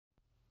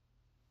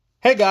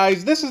Hey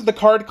guys, this is the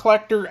Card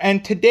Collector,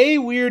 and today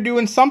we are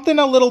doing something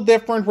a little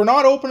different. We're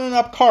not opening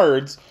up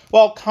cards.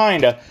 Well,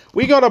 kinda.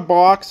 We got a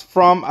box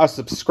from a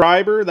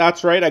subscriber.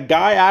 That's right, a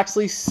guy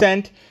actually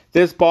sent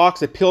this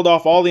box. It peeled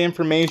off all the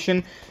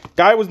information.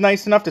 Guy was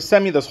nice enough to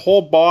send me this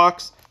whole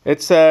box.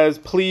 It says,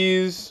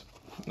 please...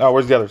 Oh,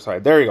 where's the other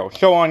side? There you go.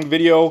 Show on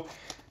video.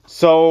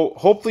 So,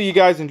 hopefully you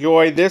guys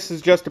enjoy. This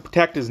is just to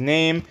protect his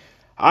name.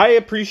 I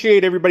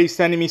appreciate everybody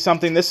sending me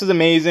something. This is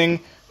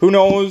amazing. Who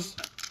knows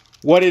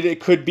what it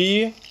could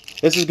be.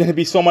 This is going to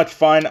be so much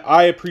fun.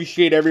 I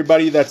appreciate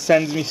everybody that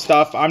sends me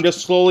stuff. I'm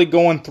just slowly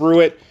going through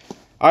it.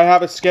 I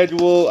have a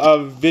schedule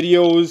of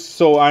videos,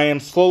 so I am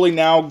slowly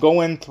now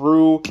going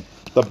through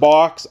the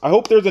box. I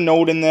hope there's a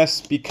note in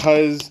this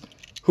because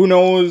who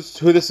knows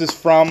who this is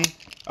from.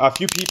 A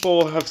few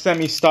people have sent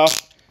me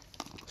stuff.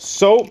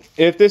 So,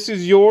 if this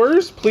is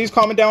yours, please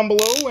comment down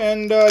below,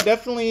 and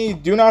definitely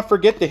do not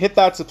forget to hit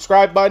that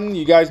subscribe button.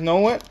 You guys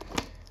know it.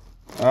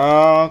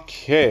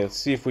 Okay, let's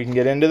see if we can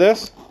get into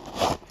this.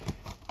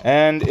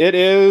 And it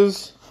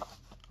is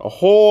a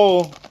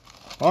whole...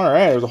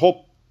 Alright, there's a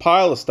whole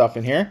pile of stuff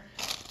in here.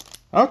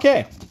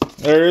 Okay,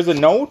 there is a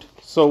note.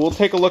 So we'll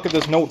take a look at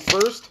this note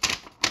first.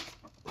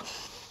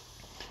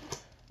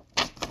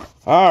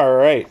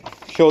 Alright,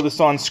 show this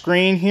on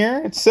screen here.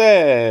 It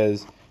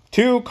says,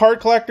 to Card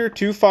Collector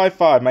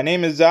 255. My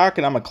name is Zach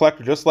and I'm a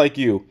collector just like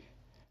you.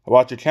 I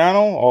watch your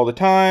channel all the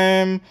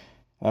time.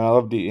 I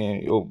love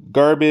the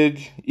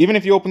garbage. Even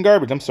if you open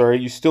garbage, I'm sorry,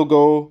 you still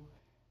go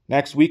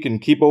next week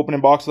and keep opening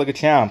boxes like a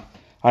champ.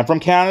 I'm from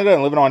Canada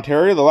and live in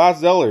Ontario. The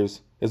last Zellers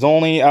is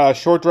only a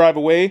short drive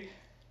away.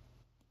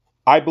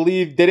 I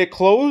believe, did it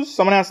close?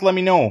 Someone has to let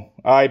me know.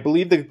 I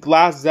believe the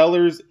last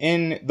Zellers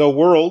in the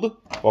world,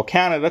 well,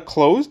 Canada,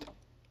 closed.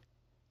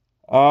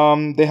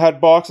 They had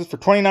boxes for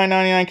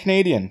 $29.99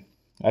 Canadian.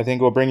 I think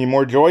it will bring you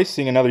more joy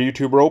seeing another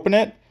YouTuber open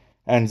it.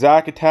 And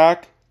Zack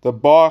Attack, the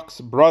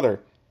box brother.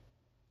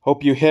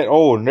 Hope you hit,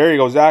 oh, and there you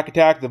go, Zack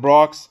Attack, the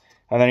box,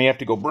 and then you have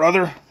to go,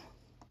 brother,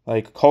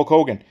 like Hulk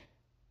Hogan.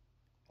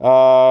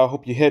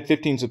 Hope you hit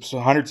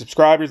 1,500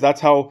 subscribers.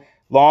 That's how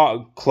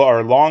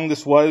long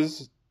this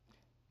was,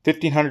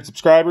 1,500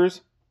 subscribers.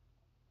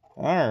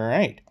 All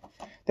right.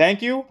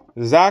 Thank you,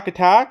 Zack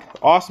Attack,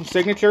 awesome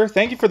signature.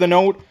 Thank you for the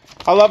note.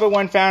 I love it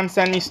when fans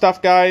send me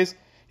stuff, guys.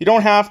 You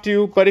don't have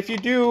to, but if you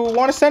do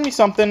want to send me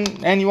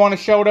something and you want to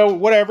shout out,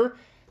 whatever,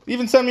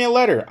 even send me a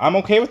letter. I'm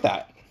okay with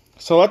that.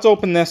 So let's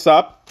open this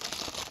up.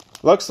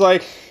 Looks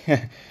like,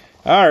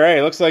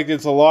 alright, looks like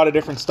there's a lot of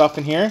different stuff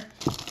in here.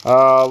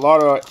 A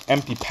lot of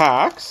empty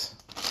packs.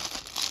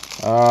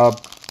 A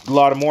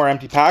lot of more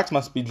empty packs,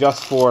 must be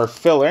just for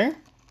filler.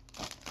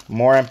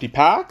 More empty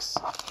packs.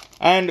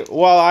 And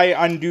while I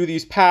undo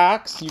these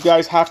packs, you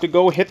guys have to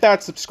go hit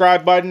that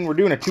subscribe button. We're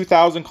doing a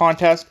 2,000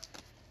 contest.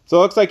 So it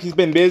looks like he's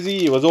been busy.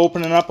 He was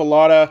opening up a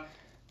lot of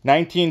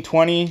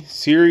 1920,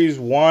 Series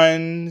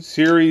 1,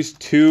 Series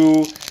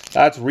 2.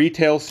 That's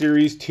Retail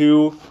Series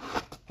 2.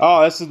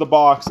 Oh, this is the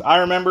box. I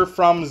remember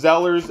from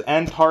Zellers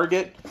and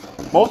Target,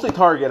 mostly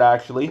Target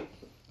actually,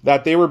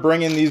 that they were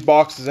bringing these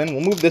boxes in.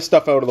 We'll move this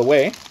stuff out of the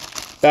way.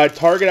 That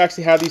Target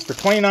actually had these for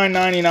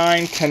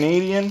 $29.99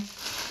 Canadian.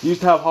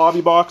 Used to have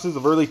hobby boxes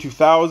of early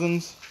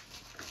 2000s.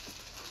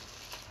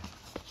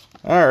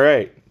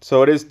 Alright,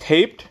 so it is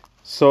taped.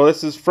 So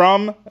this is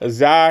from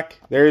Zach.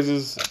 There's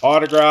his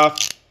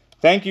autograph.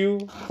 Thank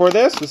you for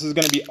this. This is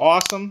going to be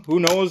awesome. Who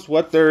knows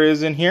what there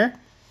is in here.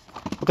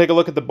 We'll take a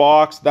look at the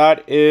box.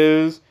 That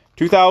is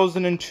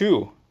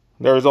 2002.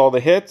 There's all the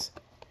hits.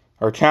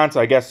 Or chance,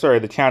 I guess, sorry,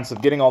 the chance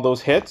of getting all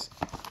those hits.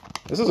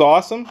 This is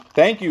awesome.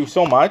 Thank you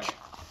so much.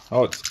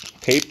 Oh, it's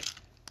taped.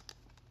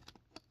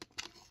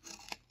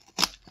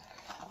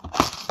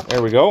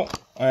 There we go.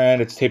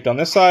 And it's taped on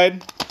this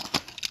side.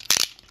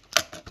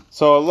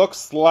 So it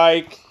looks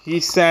like he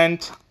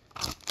sent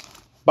a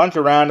bunch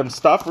of random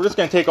stuff. We're just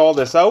going to take all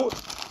this out.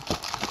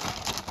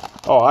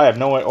 Oh, I have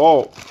no idea.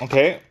 Oh,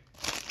 okay.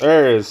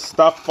 There is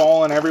stuff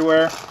falling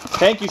everywhere.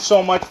 Thank you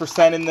so much for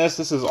sending this.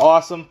 This is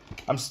awesome.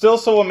 I'm still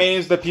so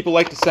amazed that people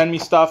like to send me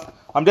stuff.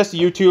 I'm just a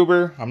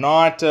YouTuber. I'm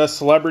not a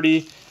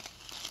celebrity.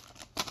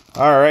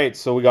 Alright,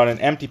 so we got an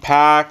empty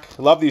pack.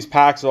 I love these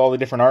packs with all the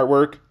different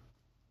artwork.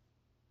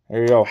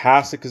 There you go.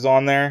 Hasek is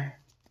on there.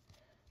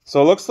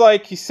 So it looks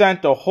like he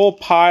sent a whole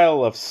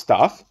pile of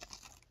stuff.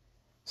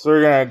 So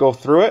we're going to go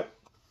through it.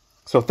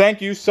 So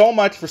thank you so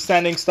much for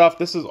sending stuff.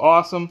 This is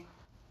awesome.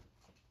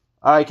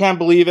 I can't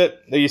believe it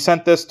that you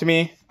sent this to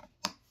me.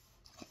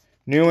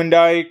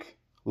 Nieuwendyk,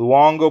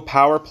 Luongo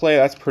Power Play.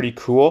 That's pretty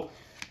cool.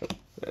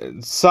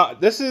 So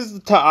this is,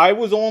 I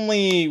was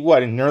only,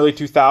 what, in early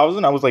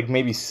 2000? I was like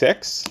maybe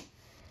 6,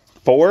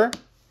 4.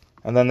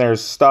 And then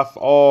there's stuff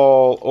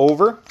all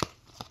over.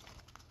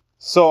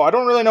 So I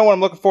don't really know what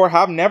I'm looking for.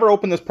 Have never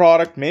opened this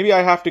product. Maybe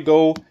I have to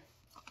go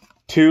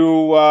to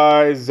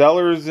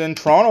Zellers in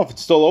Toronto if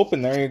it's still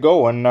open. There you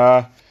go. And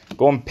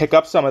go and pick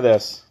up some of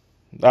this.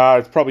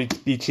 It'd probably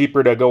be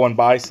cheaper to go and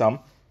buy some.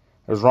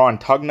 There's Ron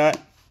Tugnut.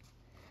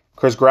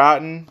 Chris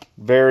Gratton,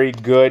 very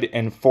good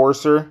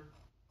enforcer.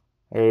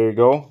 There you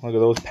go. Look at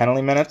those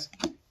penalty minutes.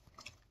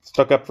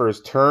 stuck up for his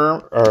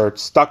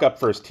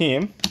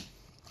team.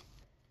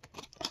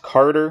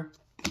 Carter.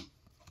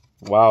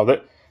 Wow,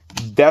 that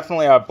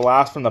definitely a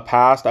blast from the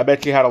past. I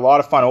bet you had a lot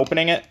of fun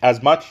opening it.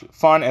 As much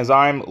fun as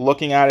I'm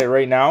looking at it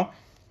right now.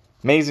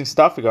 Amazing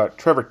stuff. We got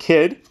Trevor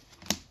Kidd.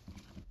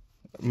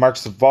 Mark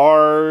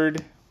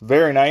Savard.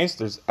 Very nice.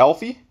 There's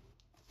Elfie.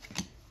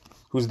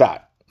 Who's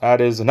that? That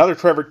is another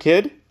Trevor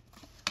Kidd.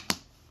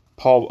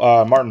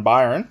 Martin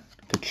Byron.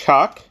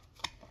 Kachuk.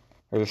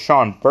 There's a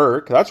Sean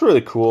Burke. That's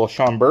really cool,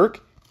 Sean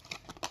Burke.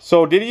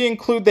 So did he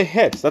include the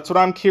hits? That's what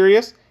I'm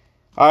curious.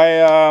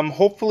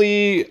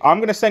 Hopefully, I'm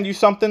going to send you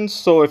something.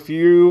 So if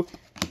you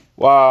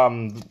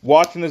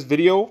watching this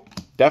video,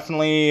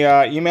 definitely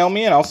email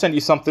me and I'll send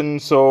you something.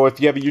 So if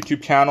you have a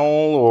YouTube channel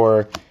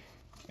or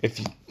if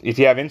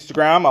you have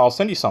Instagram, I'll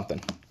send you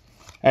something.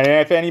 And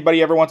if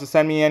anybody ever wants to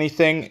send me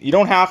anything, you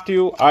don't have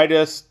to.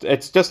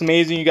 It's just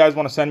amazing you guys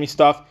want to send me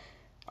stuff.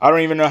 I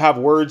don't even have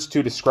words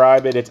to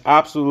describe it. It's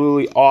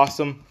absolutely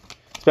awesome.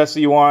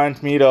 Especially you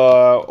want me to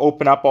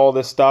open up all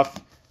this stuff.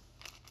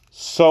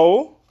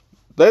 So,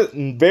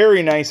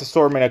 very nice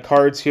assortment of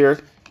cards here.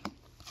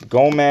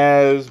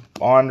 Gomez,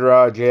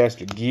 Bondra, J.S.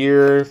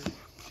 Jagier,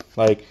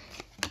 like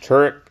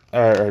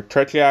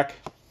Tretiak.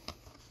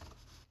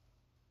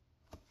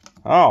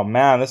 Oh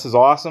man, this is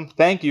awesome.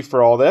 Thank you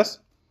for all this.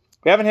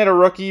 We haven't hit a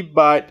rookie,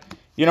 but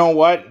you know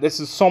what? This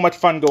is so much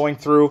fun going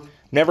through.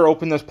 Never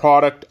opened this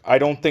product, I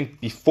don't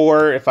think,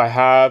 before. If I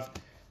have,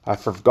 I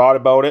forgot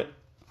about it.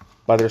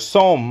 But there's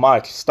so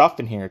much stuff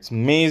in here. It's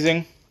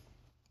amazing.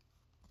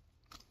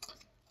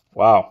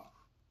 Wow.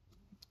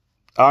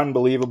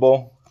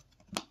 Unbelievable.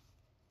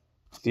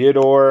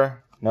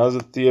 Theodore.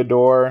 Another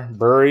Theodore.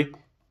 Burry.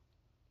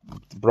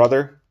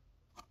 Brother.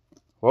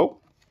 Whoa.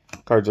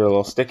 Cards are a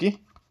little sticky.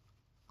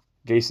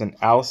 Jason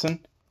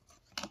Allison.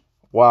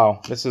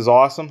 Wow. This is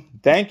awesome.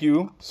 Thank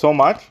you so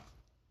much.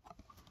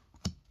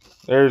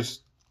 Is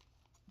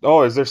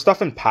there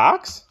stuff in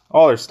packs?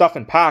 Oh, there's stuff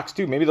in packs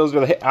too. Maybe those are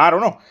the hit. I don't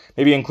know.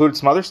 Maybe included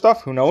some other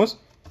stuff. Who knows?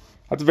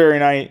 That's very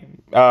nice.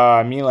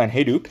 Milan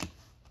Hajduk.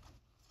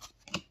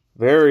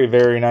 Very,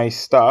 very nice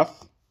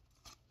stuff.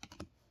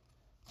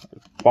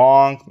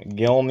 Bonk,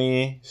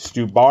 McGillney,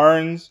 Stu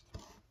Barnes.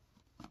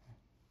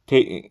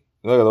 Look at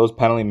those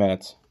penalty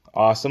minutes.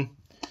 Awesome.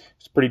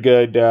 It's pretty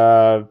good.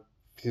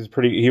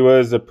 He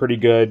was a pretty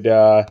good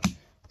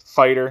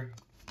fighter.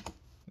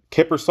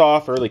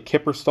 Kippersoff, early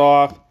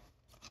Kippersoff.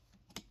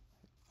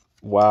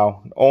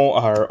 Wow.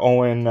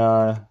 Owen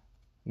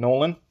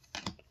Nolan.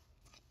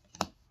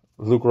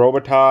 Luke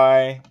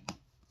Robitaille.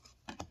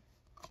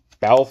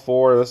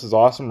 Balfour. This is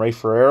awesome. Ray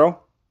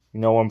Ferrero. You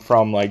know him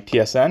from like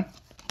TSN.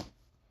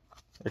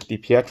 Rick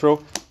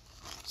DiPietro.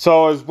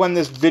 So as when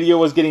this video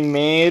was getting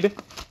made,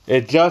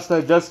 I just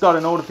got a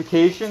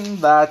notification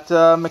that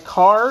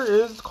Makar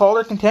is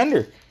Calder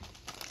Contender.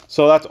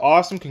 So that's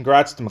awesome.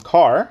 Congrats to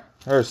Makar.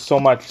 There's so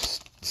much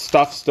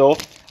stuff still.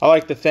 I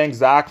like to thank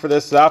Zach for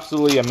this. It's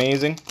absolutely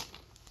amazing.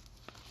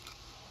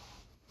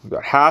 We've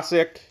got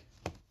Hasek,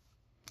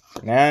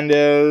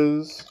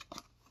 Fernandez.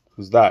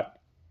 Who's that?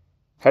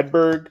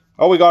 Hedberg.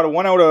 Oh, we got a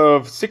 1 out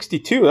of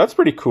 62. That's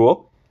pretty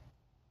cool.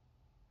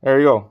 There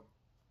you go.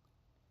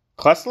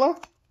 Klesla?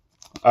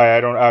 I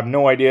have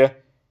no idea.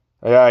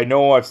 I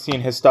know I've seen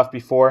his stuff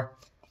before.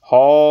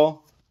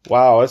 Hall.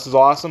 Wow, this is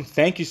awesome.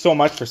 Thank you so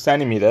much for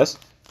sending me this.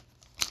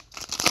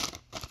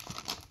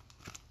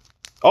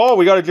 Oh,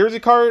 we got a jersey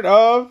card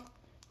of...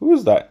 Who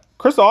is that?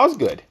 Chris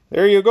Osgood.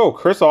 There you go.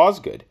 Chris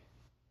Osgood.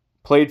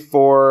 Played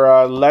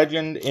for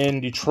Legend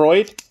in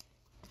Detroit.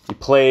 He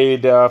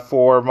played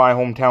for my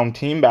hometown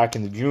team back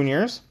in the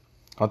juniors.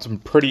 That's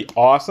pretty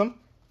awesome.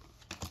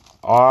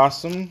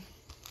 Awesome.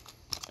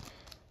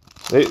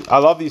 I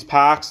love these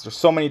packs. There's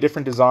so many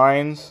different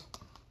designs.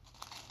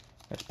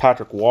 There's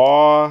Patrick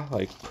Waugh.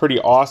 Like, pretty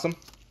awesome.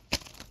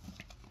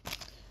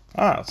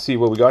 Let's see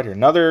what we got here.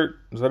 Another...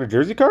 Is that a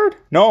jersey card?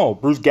 No,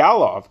 Bruce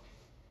Galloff.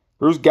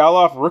 Bruce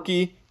Galloff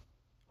rookie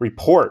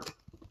report.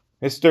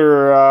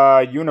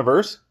 Mr.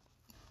 Universe.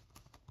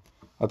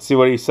 Let's see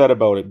what he said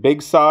about it.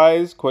 Big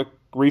size, quick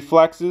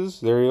reflexes.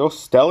 There you go.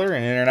 Stellar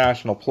and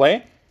international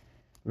play.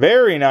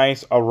 Very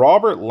nice. A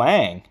Robert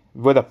Lang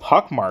with a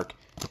puck mark.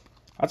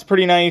 That's a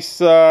pretty nice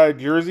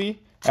jersey.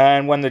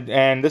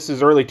 And this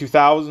is early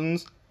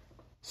 2000s.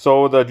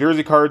 So the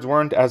jersey cards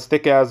weren't as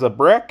thick as a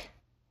brick.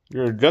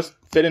 You're just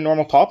fit in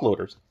normal top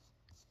loaders.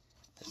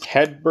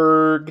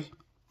 Hedberg.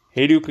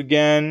 Hajduk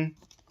again.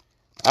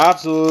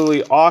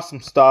 Absolutely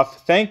awesome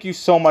stuff. Thank you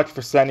so much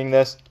for sending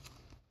this.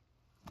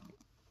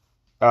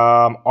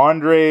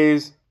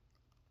 Andres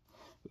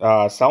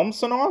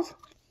Samsonov?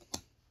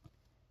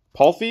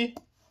 Palfi?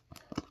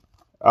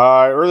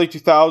 Early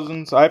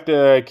 2000s. I have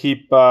to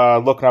keep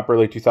looking up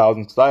early 2000s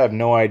because I have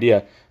no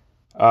idea.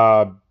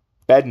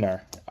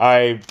 Bednar.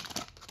 I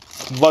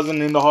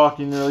wasn't into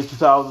hockey in the early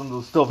 2000s. I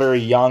was still very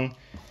young.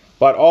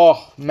 But,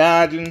 oh,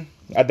 imagine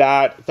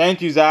that.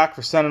 Thank you, Zach,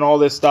 for sending all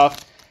this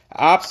stuff.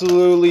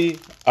 Absolutely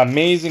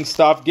amazing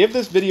stuff. Give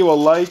this video a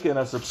like and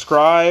a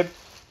subscribe.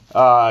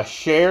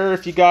 Share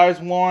if you guys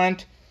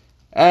want.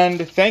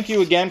 And thank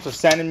you again for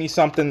sending me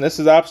something. This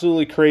is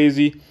absolutely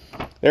crazy.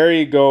 There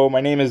you go.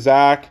 My name is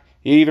Zach.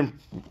 He even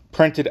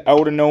printed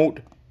out a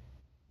note.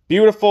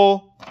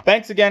 Beautiful.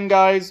 Thanks again,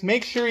 guys.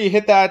 Make sure you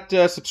hit that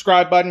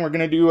subscribe button. We're going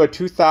to do a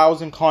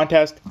 2,000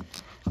 contest.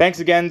 Thanks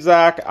again,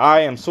 Zach. I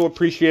am so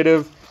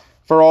appreciative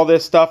for all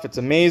this stuff. It's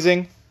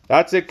amazing.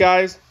 That's it,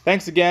 guys.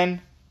 Thanks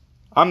again.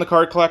 I'm the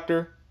Card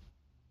Collector,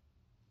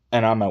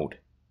 and I'm out.